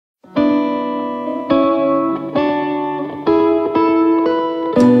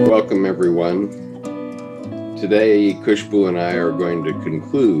welcome everyone. Today, Khushboo and I are going to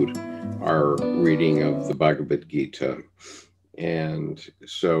conclude our reading of the Bhagavad Gita. And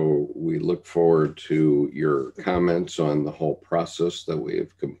so we look forward to your comments on the whole process that we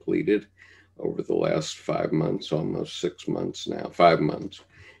have completed over the last 5 months, almost 6 months now, 5 months.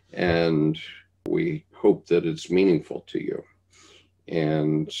 And we hope that it's meaningful to you.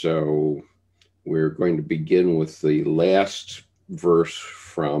 And so we're going to begin with the last verse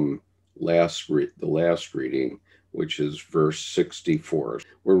from the last reading, which is verse 64.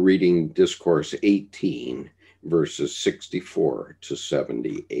 We're reading Discourse 18, verses 64 to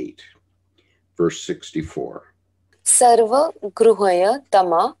 78. Verse 64. Sarva gruhaya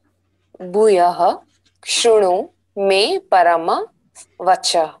tama bhuyah shrunu me parama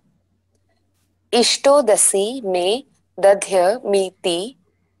vacha. Ishtodasi me dadhya miti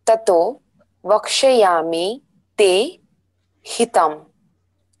tato vakshayami te hitam.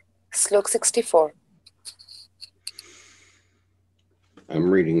 Slok 64. I'm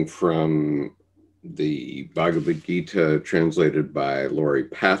reading from the Bhagavad Gita translated by Laurie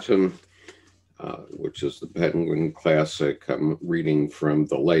Patton, which is the Penguin Classic. I'm reading from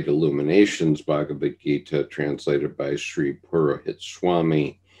the Light Illuminations Bhagavad Gita translated by Sri Purohit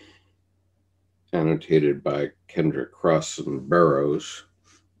Swami, annotated by Kendrick Cross and Burroughs.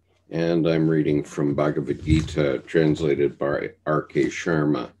 And I'm reading from Bhagavad Gita translated by R.K.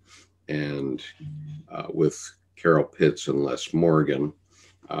 Sharma and with Carol Pitts and Les Morgan,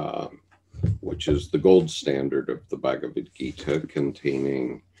 which is the gold standard of the Bhagavad Gita,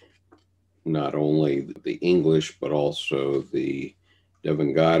 containing not only the English, but also the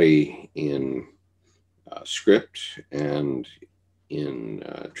Devangari in script and in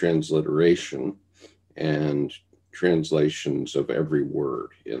transliteration, and translations of every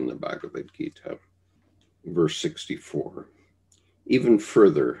word in the Bhagavad Gita. Verse 64. Even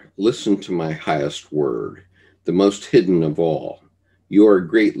further, listen to my highest word, the most hidden of all. You are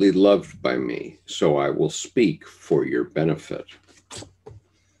greatly loved by me, so I will speak for your benefit.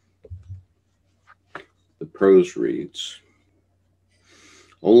 The prose reads,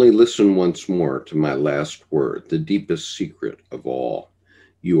 only listen once more to my last word, the deepest secret of all.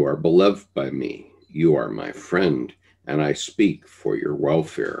 You are beloved by me. You are my friend, and I speak for your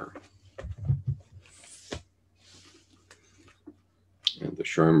welfare. And the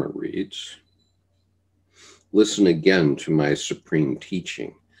Sharma reads, listen again to my supreme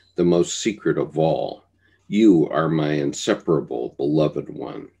teaching, the most secret of all. You are my inseparable beloved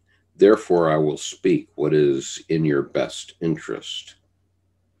one. Therefore, I will speak what is in your best interest.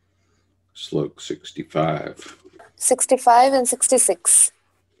 Slok 65. 65 and 66.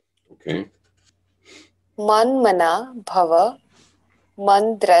 Okay. Manmana bhava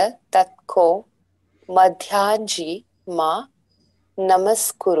mandra tatko madhyaji ma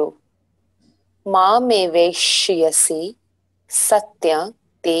namaskuru. Ma me veshyasi satya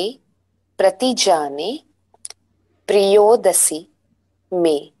te pratijane priyodasi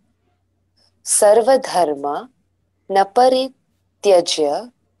me. Sarvadharma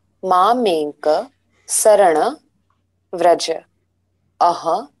naparityajya mamenka sarana vraja.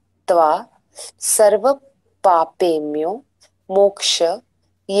 Aha tva sarva papemyo moksha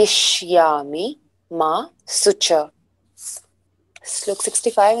yishyami ma sucha. Slok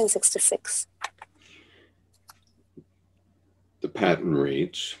 65 and 66. The Patton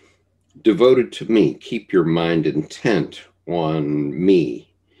reads, devoted to me, keep your mind intent on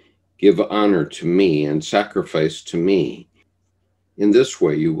me. Give honor to me and sacrifice to me. In this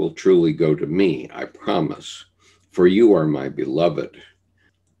way you will truly go to me, I promise, for you are my beloved.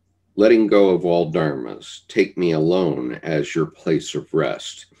 Letting go of all dharmas, take me alone as your place of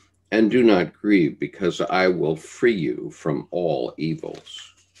rest, and do not grieve, because I will free you from all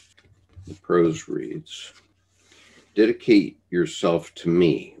evils. The prose reads, dedicate yourself to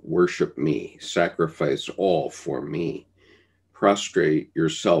me, worship me, sacrifice all for me. Prostrate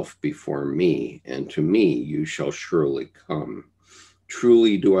yourself before me, and to me you shall surely come.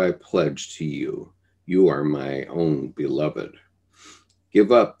 Truly do I pledge to you, you are my own beloved.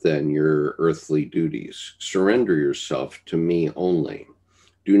 Give up then your earthly duties, surrender yourself to me only.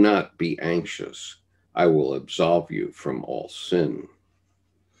 Do not be anxious, I will absolve you from all sin.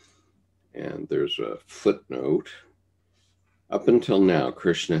 And there's a footnote. Up until now,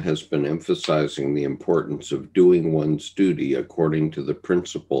 Krishna has been emphasizing the importance of doing one's duty according to the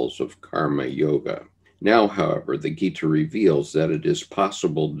principles of karma yoga. Now, however, the Gita reveals that it is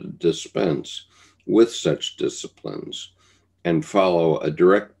possible to dispense with such disciplines and follow a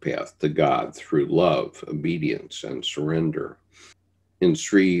direct path to God through love, obedience, and surrender. In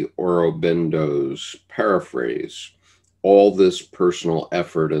Sri Aurobindo's paraphrase, All this personal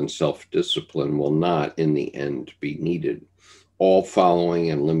effort and self-discipline will not, in the end, be needed. All following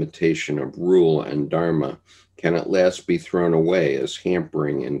and limitation of rule and dharma can at last be thrown away as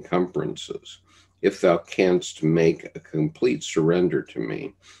hampering encumbrances. If thou canst make a complete surrender to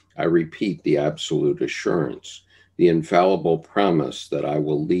me, I repeat the absolute assurance, the infallible promise that I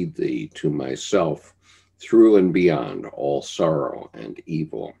will lead thee to myself through and beyond all sorrow and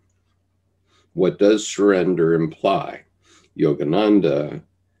evil. What does surrender imply? Yogananda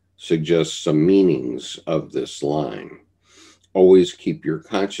suggests some meanings of this line. Always keep your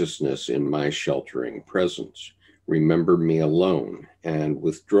consciousness in my sheltering presence. Remember me alone and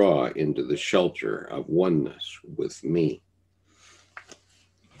withdraw into the shelter of oneness with me.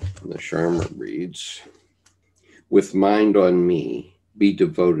 And the Sharma reads, with mind on me, be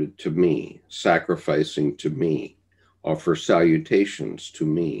devoted to me, sacrificing to me, offer salutations to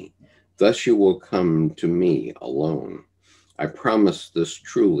me. Thus you will come to me alone. I promise this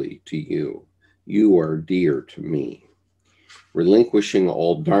truly to you. You are dear to me. Relinquishing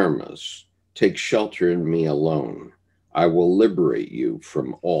all dharmas, take shelter in me alone. I will liberate you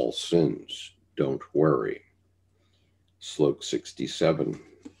from all sins. Don't worry. Slok 67.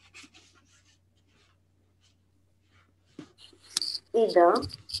 Ida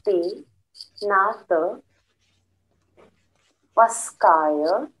te nata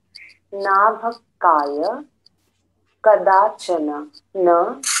paskaya nabhakaya kadachana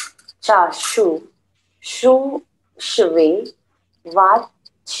na chashu shve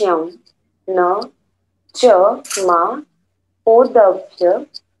vachyam na cha ma podabhya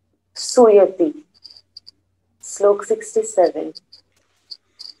suyati. Slok 67.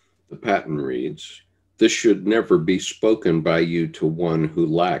 The Patton reads, this should never be spoken by you to one who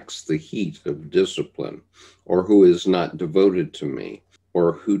lacks the heat of discipline, or who is not devoted to me,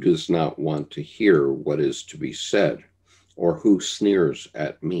 or who does not want to hear what is to be said, or who sneers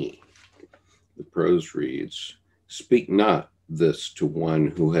at me. The prose reads, speak not this to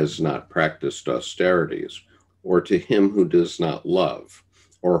one who has not practiced austerities, or to him who does not love,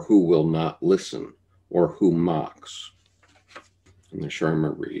 or who will not listen, or who mocks. And the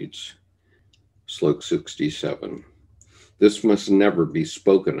Sharma reads, Slok 67. This must never be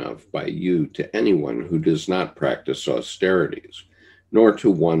spoken of by you to anyone who does not practice austerities, nor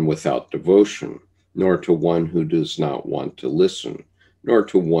to one without devotion, nor to one who does not want to listen, nor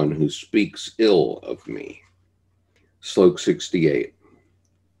to one who speaks ill of me. Slok 68.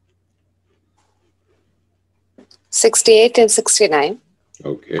 68 and 69.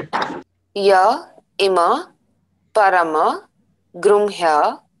 Okay. Ya ima parama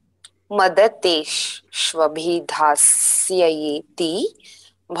grumhya madatesh shvabhidhasyayeti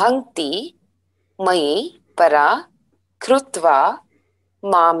bhakti mayi para krutva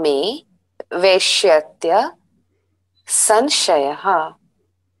mame veshyatya sanshayah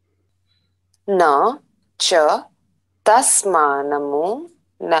na cha tasmanamo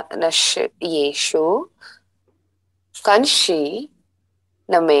nashyeshu kanshi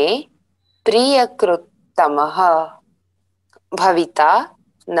name priyakrutamah bhavita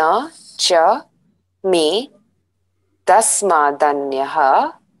na cha me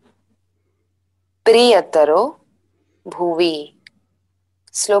tasmadanyah priyataro bhuvi.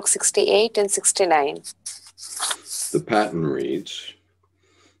 Slok 68 and 69. The Patton reads,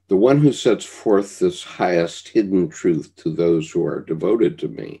 the one who sets forth this highest hidden truth to those who are devoted to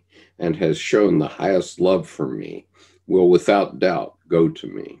me and has shown the highest love for me will without doubt go to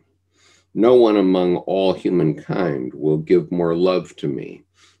me. No one among all humankind will give more love to me,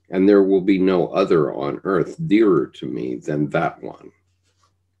 and there will be no other on earth dearer to me than that one.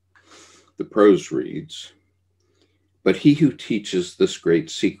 The prose reads, but he who teaches this great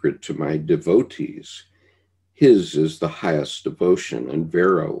secret to my devotees, his is the highest devotion, and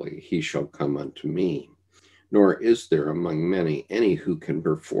verily he shall come unto me. Nor is there among many any who can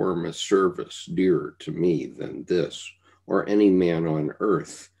perform a service dearer to me than this, or any man on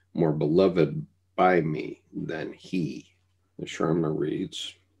earth more beloved by me than he. The Sharma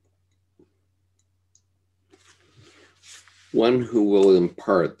reads, one who will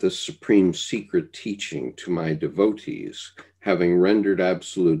impart this supreme secret teaching to my devotees, having rendered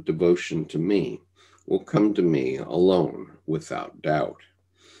absolute devotion to me, will come to me alone without doubt.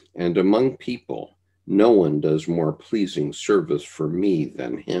 And among people, no one does more pleasing service for me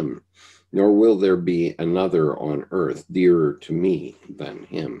than him, nor will there be another on earth dearer to me than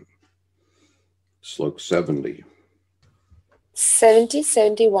him. Slok 70. 70,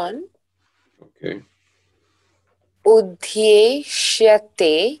 71. Okay.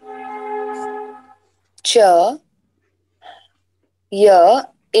 Udhyeshyate cha ya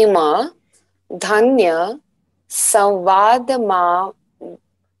ima dhanya संवादमावयोः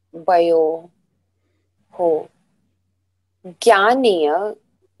ज्ञानेय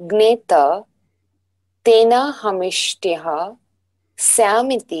ज्ञेत तेन हमिष्ट्यः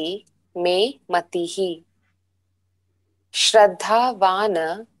स्यामिति मे मतिः श्रद्धावान्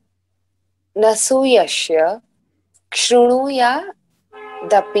नसूयस्य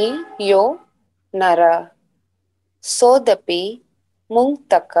शृणुयादपि यो नर सोदपि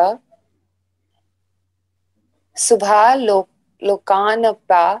मुङ्क्तक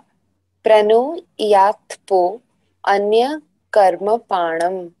शुभालोकानपा प्रणुयात्पो अन्य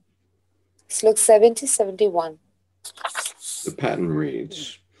कर्मपाणम्. Slok 70-71. The Patton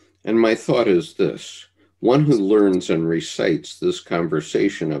reads, and my thought is this: one who learns and recites this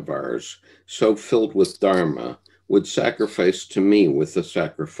conversation of ours, so filled with Dharma, would sacrifice to me with the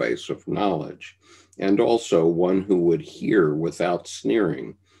sacrifice of knowledge, and also one who would hear without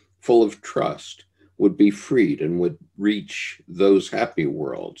sneering, full of trust, would be freed and would reach those happy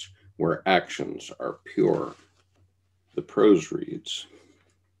worlds where actions are pure. The prose reads,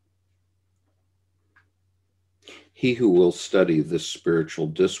 he who will study this spiritual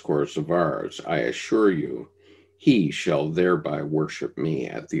discourse of ours, I assure you, he shall thereby worship me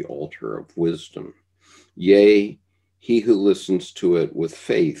at the altar of wisdom. Yea, he who listens to it with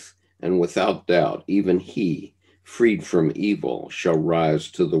faith and without doubt, even he, freed from evil, shall rise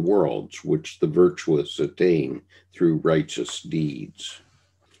to the worlds which the virtuous attain through righteous deeds.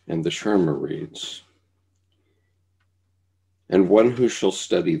 And the Sharma reads, and one who shall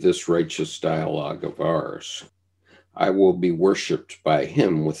study this righteous dialogue of ours, I will be worshipped by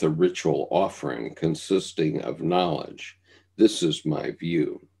him with a ritual offering consisting of knowledge. This is my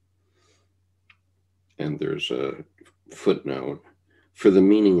view. And there's a footnote for the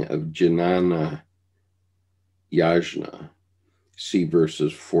meaning of Jnana Yajna. See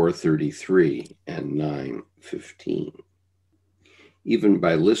verses 433 and 915. Even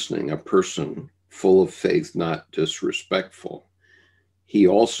by listening, a person full of faith, not disrespectful, he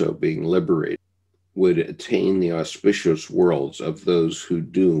also being liberated, would attain the auspicious worlds of those who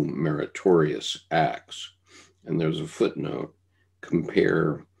do meritorious acts. And there's a footnote,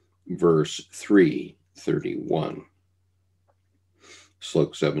 compare verse 331.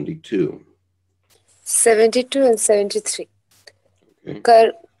 Slok 72. 72 and 73.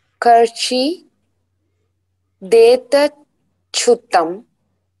 Okay. Karchi detachyutam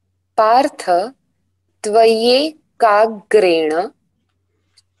partha tvaye kagrena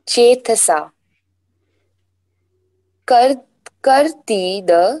chetasa kartid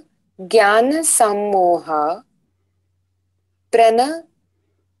jnana sammoha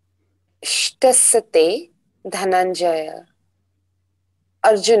pranashtasate dhananjaya.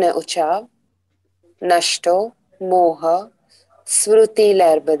 Arjuna ucha nashto moha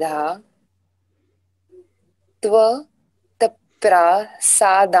smrutilerbadha tva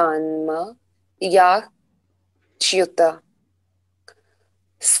taprasadanma yacyuta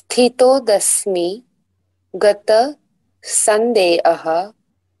sthito dasmi gata sandeha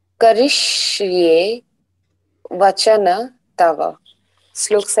karishye vachana tava.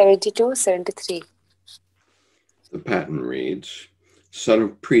 Slok 72-73. The Patton reads, son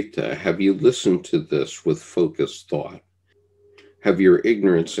of Prita, have you listened to this with focused thought? Have your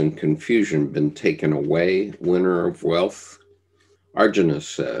ignorance and confusion been taken away, winner of wealth? Arjuna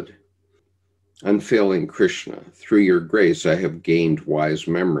said, unfailing Krishna, through your grace I have gained wise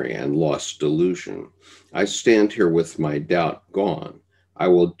memory and lost delusion. I stand here with my doubt gone. I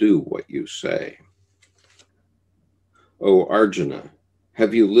will do what you say. O Arjuna,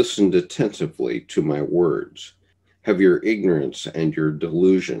 have you listened attentively to my words? Have your ignorance and your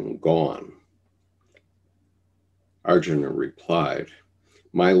delusion gone? Arjuna replied,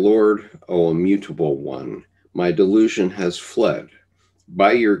 my Lord, O immutable one, my delusion has fled.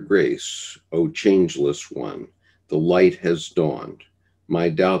 By your grace, O changeless one, the light has dawned. My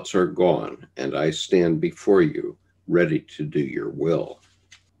doubts are gone, and I stand before you, ready to do your will.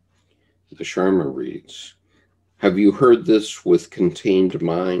 The Sharma reads, have you heard this with contained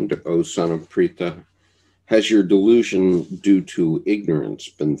mind, O son of Prita? Has your delusion due to ignorance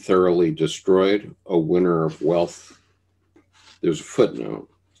been thoroughly destroyed, O winner of wealth? There's a footnote.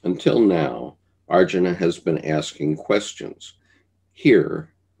 Until now, Arjuna has been asking questions.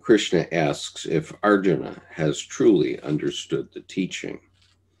 Here, Krishna asks if Arjuna has truly understood the teaching.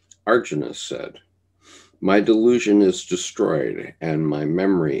 Arjuna said, my delusion is destroyed, and my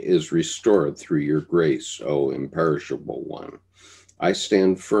memory is restored through your grace, O imperishable one. I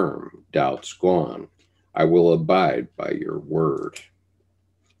stand firm, doubts gone. I will abide by your word.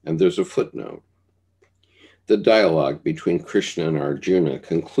 And there's a footnote. The dialogue between Krishna and Arjuna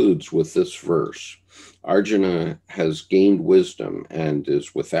concludes with this verse. Arjuna has gained wisdom and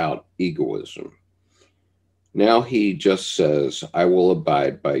is without egoism. Now he just says, I will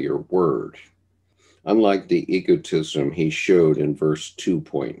abide by your word. Unlike the egotism he showed in verse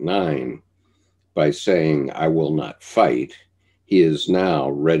 2.9, by saying, I will not fight, he is now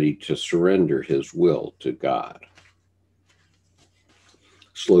ready to surrender his will to God.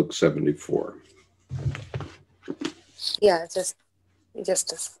 Slok 74. Yeah, just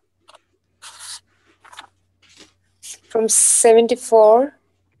from 74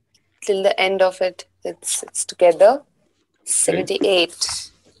 till the end of it, it's together. Okay.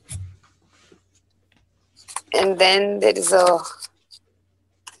 78. And then there is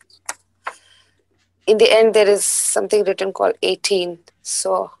in the end, there is something written called 18.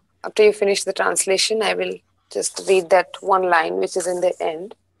 So after you finish the translation, I will just read that one line which is in the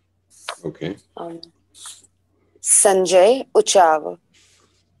end. Okay. Sanjay Uchav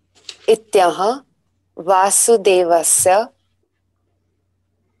Ityaha Vasudevasya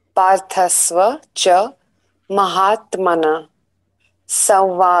Parthasva cha Mahatmana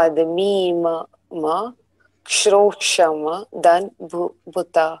Savad Mima Kshroshama Dan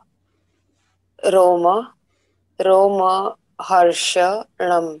Bhuta Roma Harsha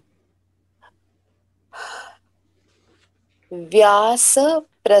Ram Vyasa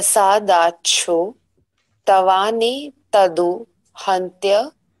Prasadacho Tavane Tadu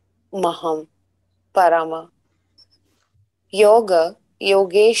Hantya Maham Parama Yoga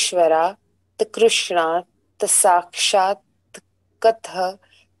Yogeshwara the Krishna the Sakshat Katha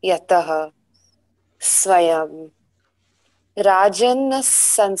Yataha Swayam Rajan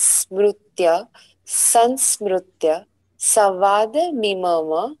Sansmrutya Savada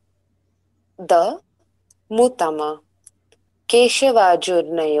Mimama the Mutama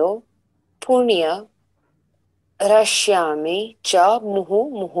Keshavajurnayo Punya Rashyami cha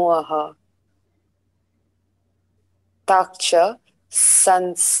muhuaha Takcha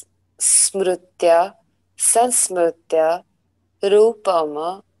Sansmrutya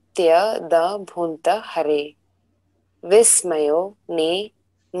Rupama Tya da Bhunta Hare Vismayo ne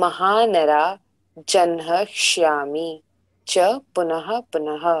Mahanara Janha Shyami cha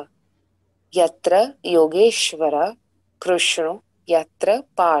punaha Yatra Yogeshwara Krishna Yatra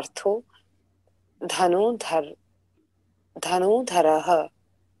Partho Dhanudharaha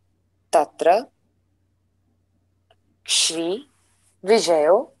Tatra Shri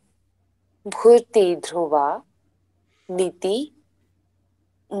Vijayo Bhurti Dhruva Niti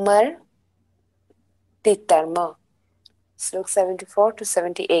Mar Titarma. Slok 74 to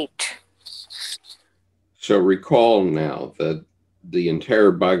 78. So recall now that the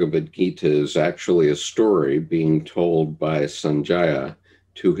entire Bhagavad Gita is actually a story being told by Sanjaya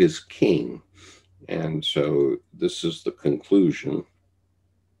to his king. And so this is the conclusion.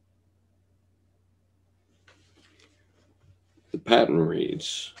 The Patton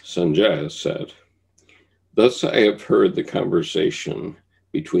reads, Sanjaya said, Thus I have heard the conversation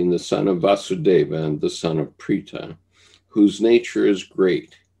between the son of Vasudeva and the son of Prita, whose nature is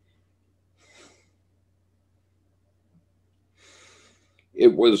great.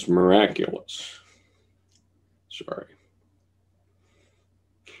 It was miraculous.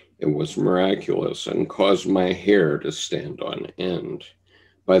 It was miraculous and caused my hair to stand on end.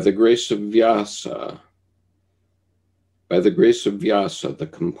 By the grace of Vyasa, the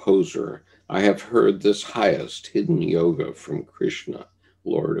composer, I have heard this highest hidden yoga from Krishna,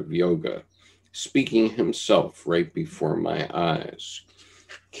 Lord of Yoga, speaking himself right before my eyes.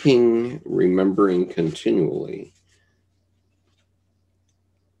 King, remembering continually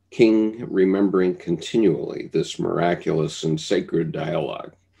this miraculous and sacred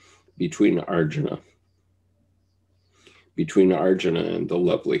dialogue between Arjuna and the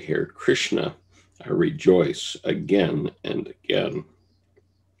lovely-haired Krishna, I rejoice again and again.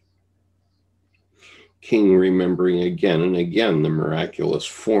 King, remembering again and again the miraculous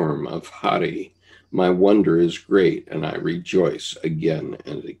form of Hari, my wonder is great, and I rejoice again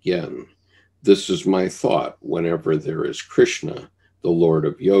and again. This is my thought whenever there is Krishna, the Lord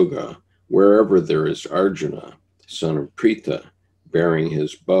of Yoga, wherever there is Arjuna, son of Prita, bearing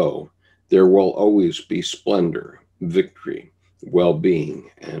his bow, there will always be splendor, victory, well-being,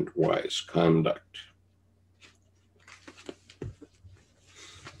 and wise conduct.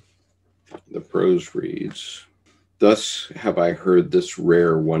 The prose reads, Thus have I heard this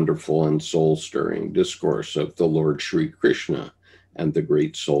rare, wonderful, and soul-stirring discourse of the Lord Sri Krishna and the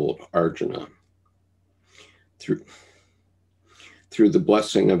great soul Arjuna. Through the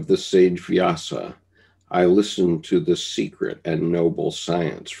blessing of the sage Vyasa, I listened to the secret and noble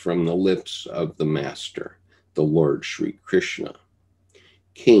science from the lips of the Master, the Lord Sri Krishna.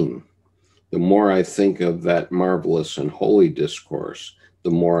 King, The more I think of that marvelous and holy discourse,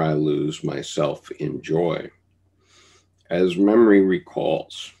 the more I lose myself in joy. As memory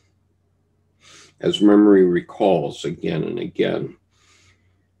recalls again and again.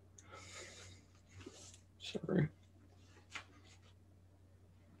 Sorry.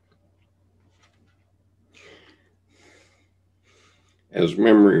 As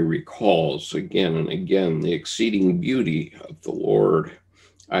memory recalls again and again the exceeding beauty of the Lord,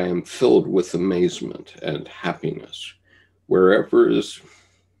 I am filled with amazement and happiness. Wherever is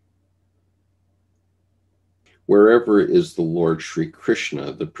the Lord Sri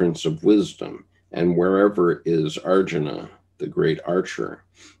Krishna, the Prince of Wisdom, and wherever is Arjuna, the great archer,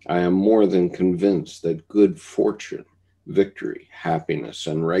 I am more than convinced that good fortune, victory, happiness,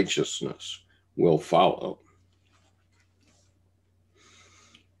 and righteousness will follow.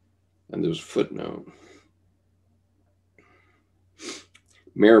 And there's a footnote.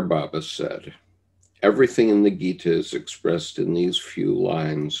 Meher Baba said, everything in the Gita is expressed in these few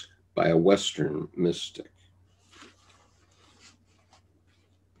lines by a Western mystic.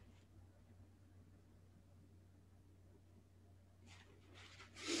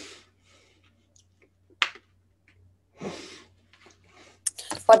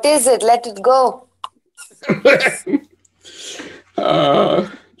 What is it? Let it go. It's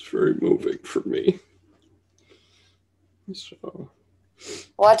very moving for me. So,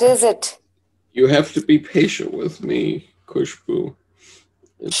 what is it? You have to be patient with me, Khushboo.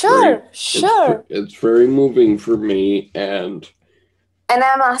 Sure. It's very moving for me, and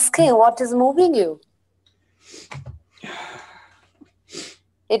I'm asking, what is moving you?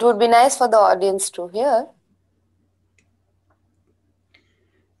 It would be nice for the audience to hear.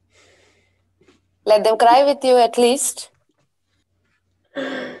 Let them cry with you at least.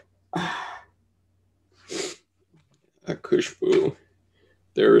 Khushboo,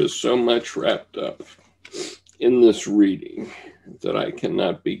 there is so much wrapped up in this reading that I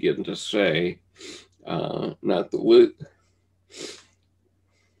cannot begin to say, not the least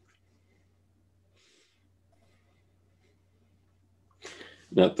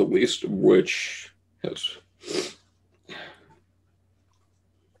of which has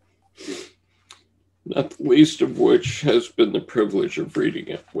been the privilege of reading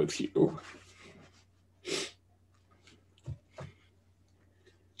it with you.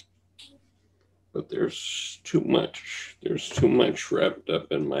 But there's too much wrapped up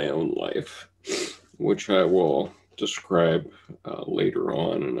in my own life, which I will describe later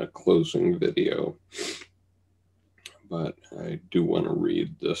on in a closing video. But I do want to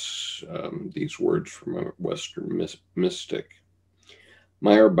read these words from a Western mystic.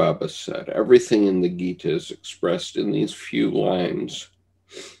 Meher Baba said, everything in the Gita is expressed in these few lines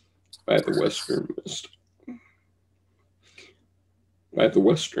by the Western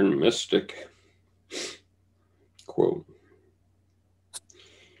mystic. Quote,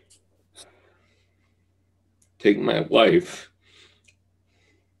 take my life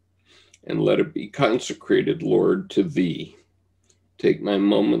and let it be consecrated, Lord, to thee. Take my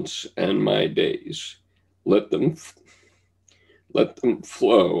moments and my days. Let them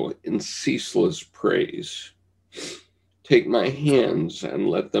flow in ceaseless praise. Take my hands and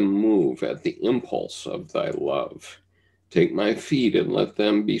let them move at the impulse of thy love. Take my feet and let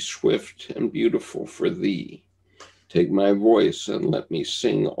them be swift and beautiful for thee. Take my voice and let me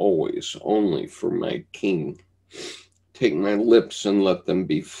sing always only for my King. Take my lips and let them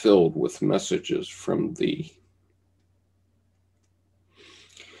be filled with messages from thee.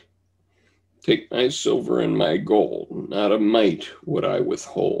 Take my silver and my gold, not a mite would I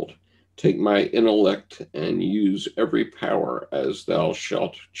withhold. Take my intellect and use every power as thou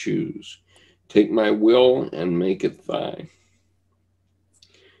shalt choose. Take my will and make it thine.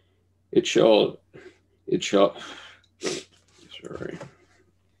 It shall, sorry,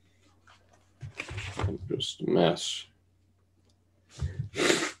 I'm just a mess.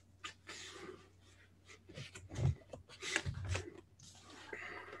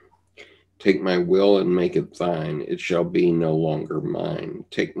 Take my will and make it thine, it shall be no longer mine.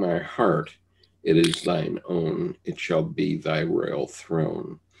 Take my heart, it is thine own, it shall be thy royal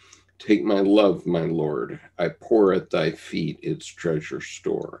throne. Take my love, my Lord, I pour at thy feet its treasure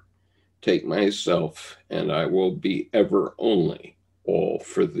store. Take myself, and I will be ever only all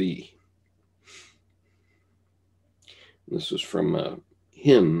for thee. This is from a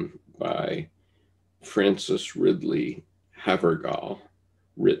hymn by Francis Ridley Havergal,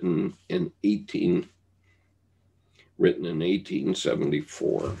 written in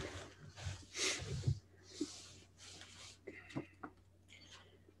 1874.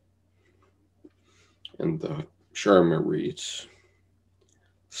 And the Sharma reads,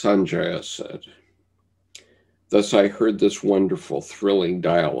 Sanjaya said, "Thus I heard this wonderful, thrilling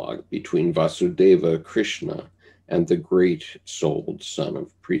dialogue between Vasudeva Krishna and the great-souled son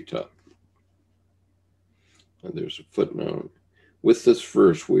of Prita." And there's a footnote. With this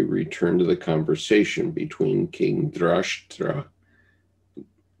verse, we return to the conversation between King Dhritarashtra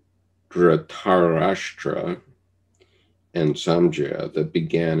and Samjaya that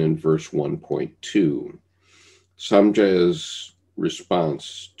began in verse 1.2. Sanjaya's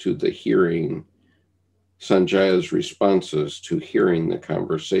responses to hearing the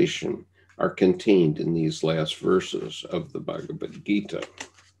conversation are contained in these last verses of the Bhagavad Gita.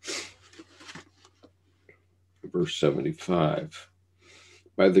 Verse 75.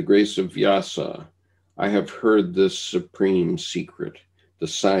 By the grace of Vyasa, I have heard this supreme secret, the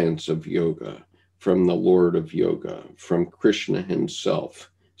science of yoga, from the Lord of Yoga, from Krishna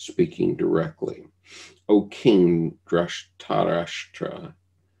himself, speaking directly. O King Dhritarashtra,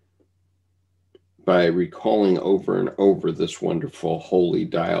 by recalling over and over this wonderful holy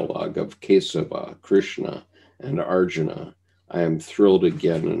dialogue of Kesava, Krishna, and Arjuna, I am thrilled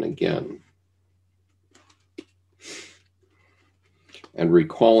again and again. And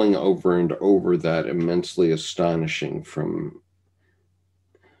recalling over and over that immensely astonishing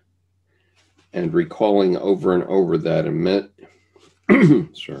and recalling over and over that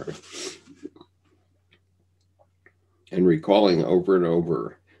and recalling over and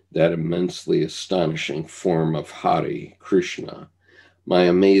over that immensely astonishing form of Hari, Krishna, my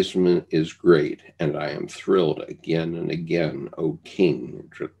amazement is great, and I am thrilled again and again, O King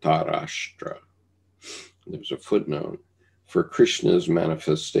Dhritarashtra. There's a footnote. For Krishna's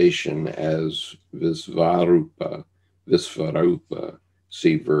manifestation as Visvarupa,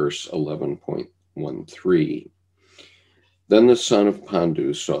 see verse 11.13. Then the son of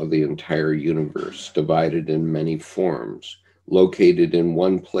Pandu saw the entire universe divided in many forms, located in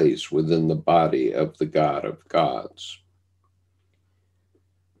one place within the body of the God of gods.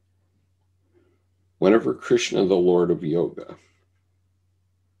 Whenever Krishna, the Lord of Yoga,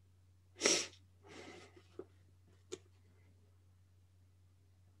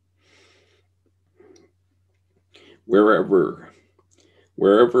 wherever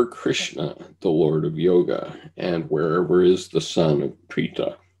Krishna, the Lord of Yoga, and wherever is the son of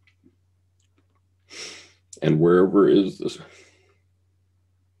Prita, and wherever is the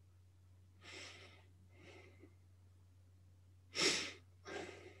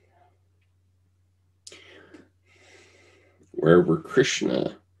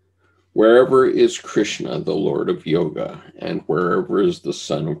wherever is Krishna, the Lord of Yoga, and wherever is the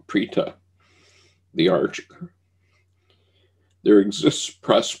son of Prita, the archer, there exists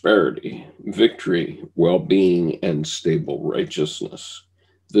prosperity, victory, well-being, and stable righteousness.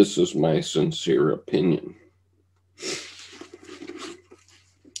 This is my sincere opinion.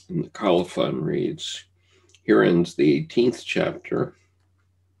 And the colophon reads, here ends the 18th chapter.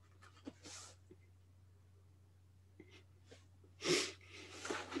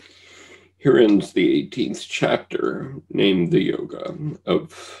 Here ends the 18th chapter, named the Yoga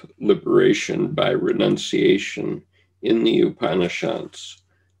of Liberation by Renunciation in the Upanishads,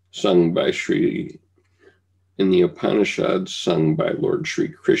 sung by Lord Sri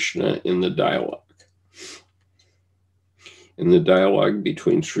Krishna in the dialogue. In the dialogue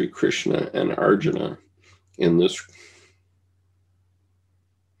between Sri Krishna and Arjuna, in the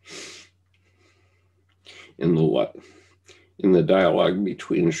dialogue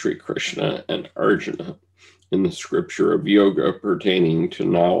between Sri Krishna and Arjuna, in the scripture of yoga pertaining to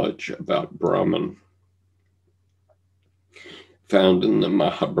knowledge about Brahman, found in the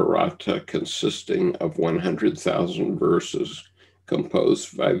Mahabharata, consisting of 100,000 verses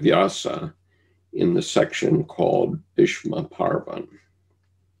composed by Vyasa in the section called Bhishma Parvan.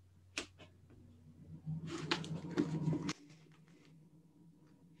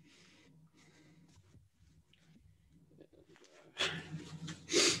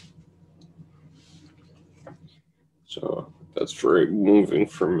 So that's very moving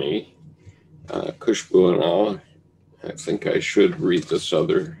for me. Khushboo and all, I think I should read this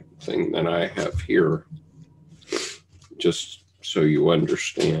other thing that I have here, just so you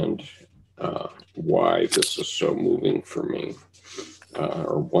understand why this is so moving for me,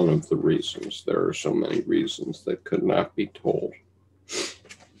 or one of the reasons. There are so many reasons that could not be told.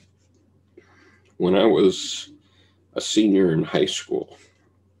 When I was a senior in high school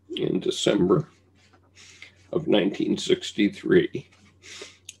in December of 1963,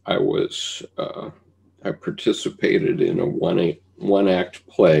 I participated in a one-act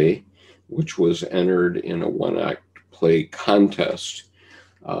play, which was entered in a one-act play contest.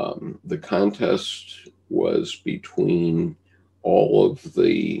 The contest was between all of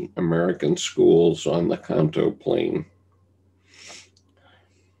the American schools on the Kanto Plain.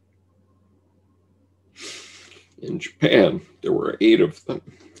 In Japan, there were 8 of them,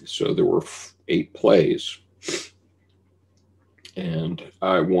 so there were 8 plays. And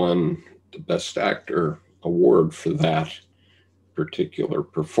I won the Best Actor award for that particular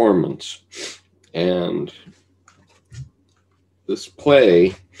performance. And this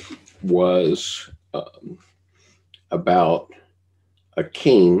play was about a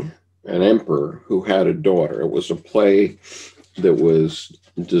king, an emperor, who had a daughter. It was a play that was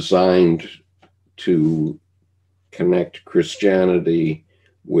designed to connect Christianity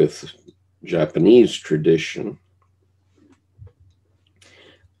with Japanese tradition.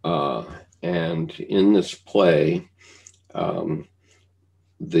 And in this play, the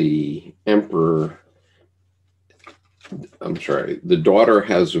daughter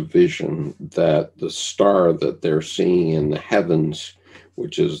has a vision that the star that they're seeing in the heavens,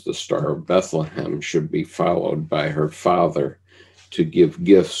 which is the Star of Bethlehem, should be followed by her father to give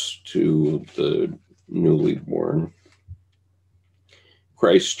gifts to the newly born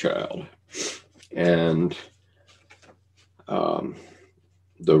Christ child. And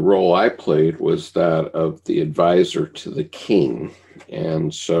the role I played was that of the advisor to the king.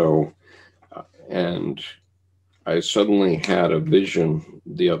 And so, and I suddenly had a vision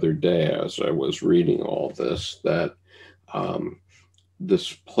the other day as I was reading all this, that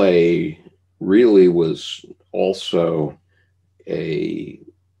this play really was also a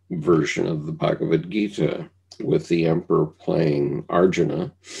version of the Bhagavad Gita, with the emperor playing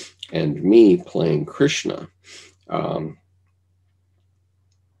Arjuna and me playing Krishna.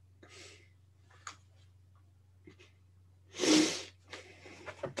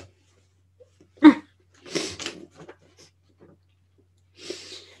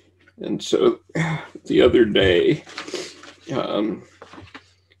 And so the other day,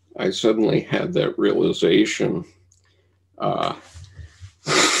 I suddenly had that realization.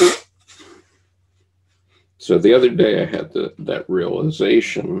 So the other day I had that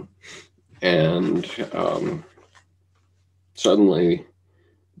realization, and suddenly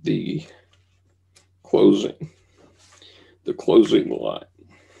the closing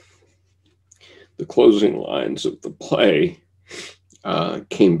lines of the play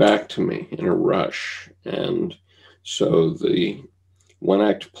came back to me in a rush. And so the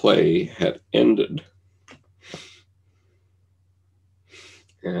one-act play had ended,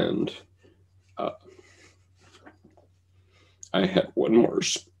 and I had one more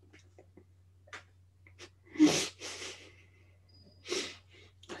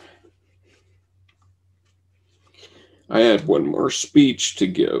speech to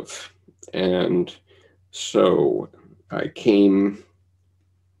give. And so I came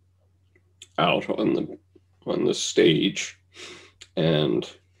out on the stage, and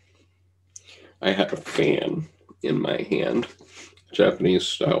I had a fan in my hand, Japanese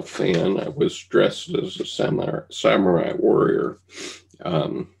style fan. I was dressed as a samurai warrior,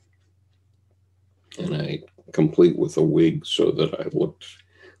 and I complete with a wig so that I looked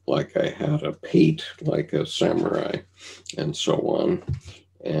like I had a pate like a samurai, and so on.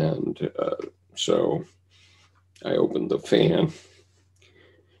 And so I opened the fan,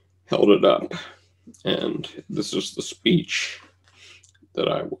 held it up, and this is the speech that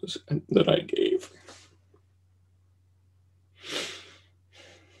I gave.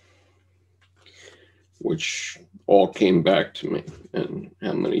 Which all came back to me. And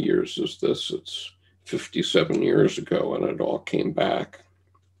how many years is this? It's 57 years ago, and it all came back.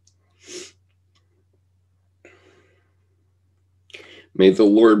 May the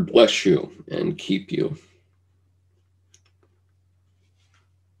Lord bless you and keep you.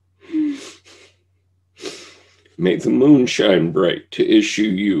 May the moon shine bright to issue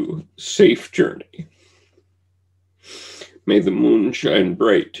you safe journey. May the moon shine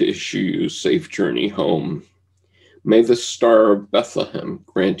bright to issue you safe journey home. May the Star of Bethlehem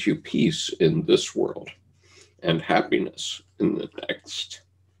grant you peace in this world and happiness in the next.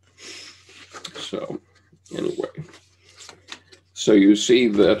 So anyway, so you see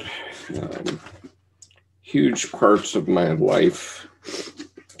that huge parts of my life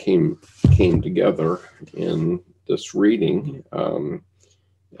came together in this reading.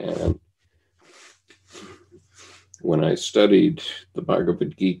 And when I studied the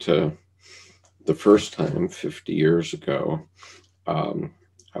Bhagavad Gita the first time 50 years ago, I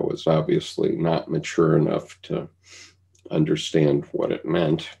was obviously not mature enough to understand what it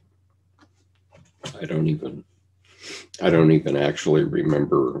meant. I don't even actually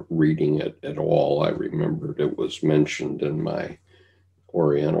remember reading it at all. I remembered it was mentioned in my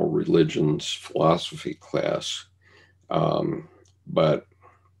Oriental religions philosophy class. But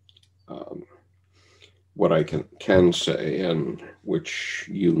what I can say, and which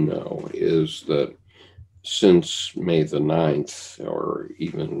you know, is that since May the 9th, or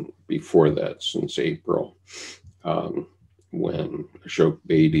even before that, since April, when Ashok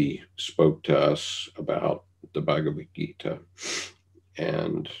Bedi spoke to us about the Bhagavad Gita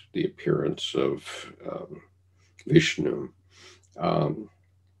and the appearance of Vishnu, I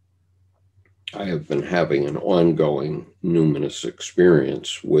have been having an ongoing numinous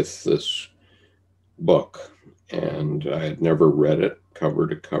experience with this book, and I had never read it cover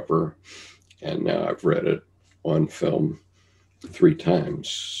to cover, and now I've read it on film 3 times.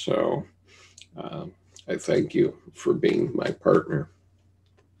 So I thank you for being my partner.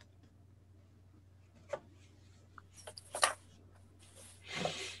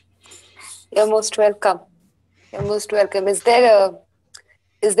 You're most welcome. You're most welcome. Is there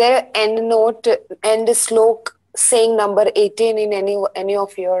an end note, end slok saying number 18 in any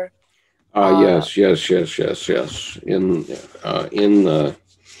of your? Yes.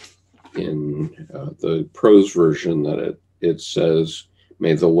 In the prose version, that it says,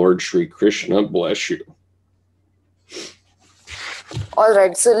 "May the Lord Sri Krishna bless you." All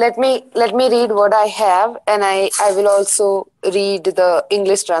right. So let me read what I have, and I will also read the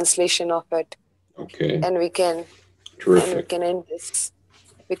English translation of it. Okay. And we can. Terrific. And we can end this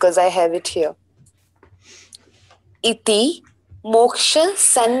because I have it here. Iti moksha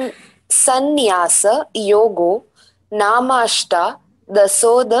sannyasa yogo namashta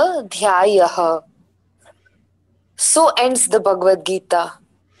dasoda dhyayaha. So ends the Bhagavad Gita.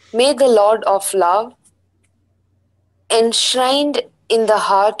 May the Lord of Love, enshrined in the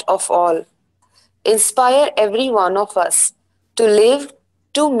heart of all, inspire every one of us to live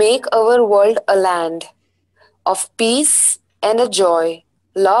to make our world a land of peace and a joy,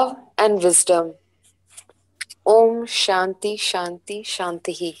 love and wisdom. Om Shanti Shanti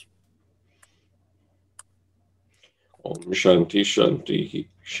Shanti. Om Shanti Shanti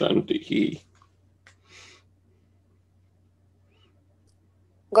Shanti.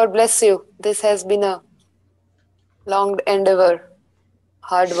 God bless you. This has been a long endeavor,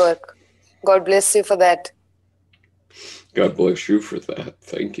 hard work. God bless you for that. God bless you for that.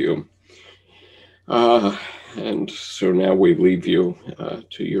 Thank you. And so now we leave you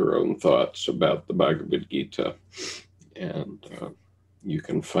to your own thoughts about the Bhagavad Gita. And you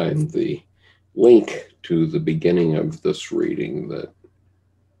can find the link to the beginning of this reading that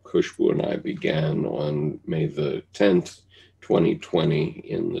Khushboo and I began on May the 10th, 2020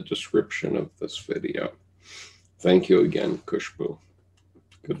 in the description of this video. Thank you again, Khushboo.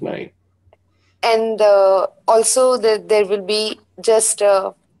 Good night. And also there will be just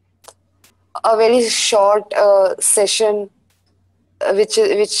a very short session which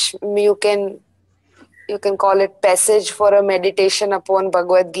you can call it passage for a meditation upon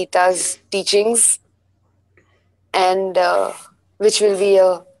Bhagavad Gita's teachings, and which will be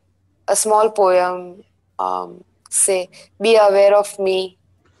a small poem, say, be aware of me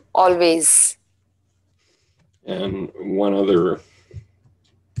always. And one other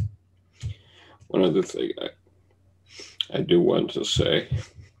thing I do want to say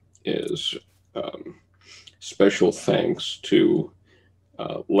is special thanks to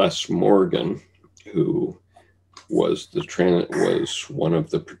Les Morgan, who was one of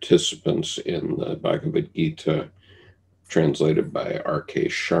the participants in the Bhagavad Gita translated by R.K.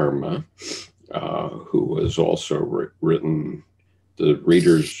 Sharma, who has also written the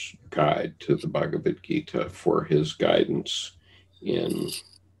Reader's Guide to the Bhagavad Gita for his guidance in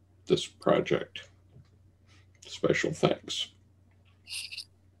this project. Special thanks.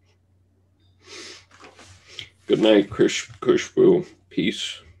 Good night, Khushboo.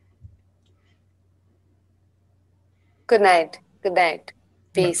 Peace. Good night. Good night.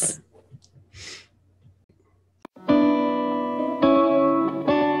 Peace. Bye-bye.